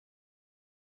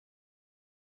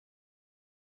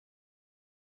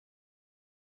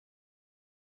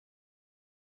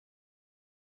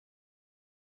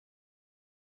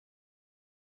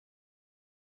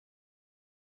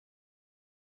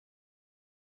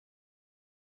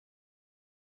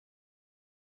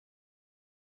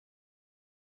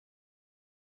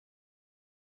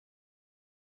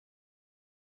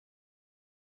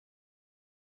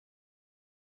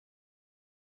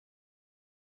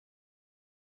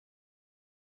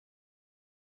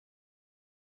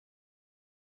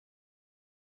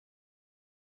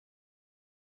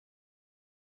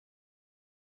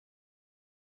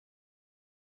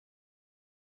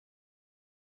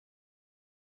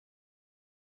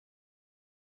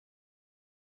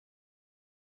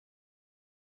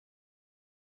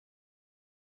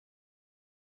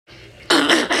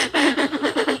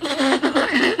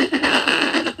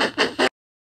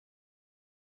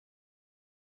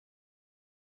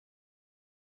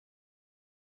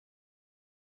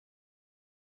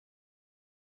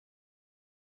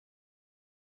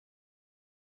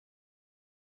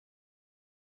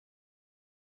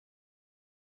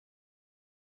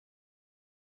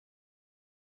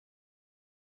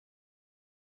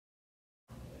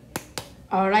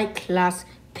Alright, class,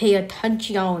 pay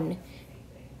attention.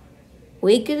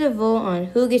 We get a vote on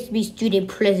who gets to be student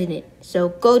president, so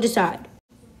go decide.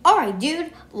 Alright,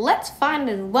 dude, let's find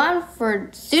the one for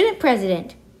student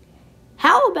president.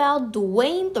 How about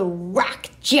Dwayne "The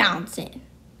Rock" Johnson?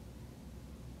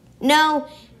 No,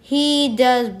 he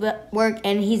does work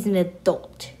and he's an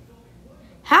adult.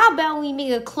 How about we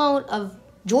make a clone of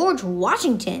George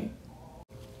Washington?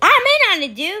 I'm in on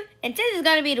it, dude. And since it's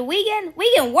gonna be the weekend,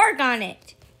 we can work on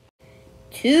it.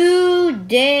 2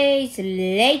 days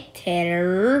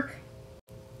later.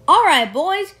 Alright,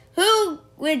 boys, who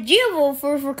would you vote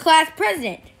for class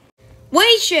president?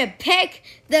 We should pick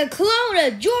the clone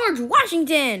of George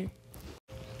Washington.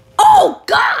 Oh,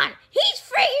 God! He's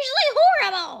freakishly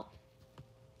horrible!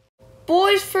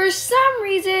 Boys, for some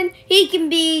reason, he can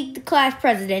be the class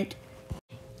president.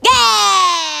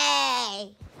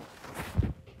 Yay!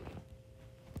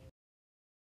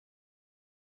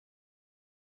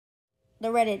 The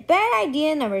Reddit bad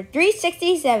idea number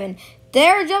 367.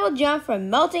 Dare double jump from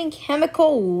melting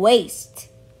chemical waste.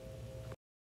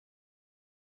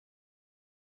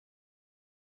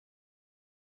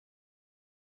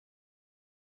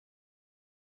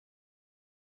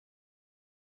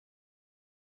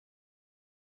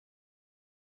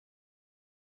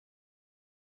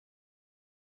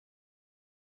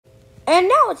 And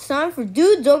now it's time for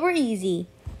Dudes Over Easy.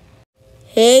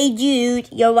 Hey dude,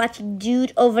 you're watching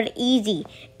Dude Over Easy.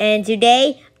 And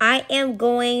today I am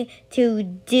going to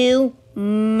do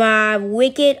my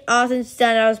wicked awesome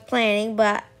stunt I was planning,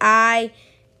 but I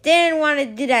didn't want to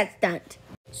do that stunt.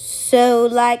 So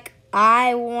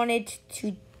I wanted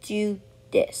to do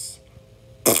this.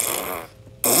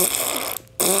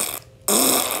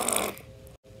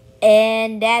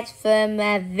 And that's for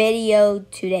my video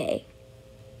today.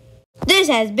 This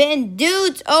has been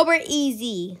Dudes Over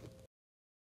Easy.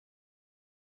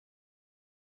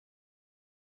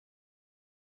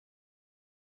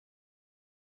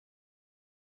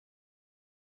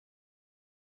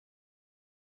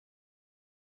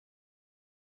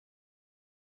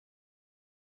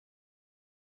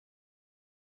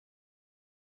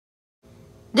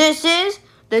 This is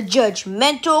the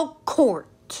Judgmental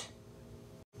Court.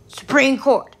 Supreme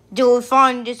Court, do we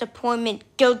find this appointment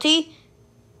guilty?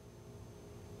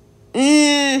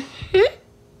 Good.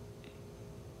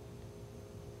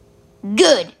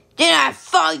 Then I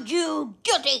find you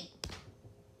guilty.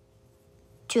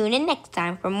 Tune in next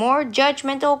time for more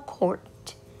Judgmental Court.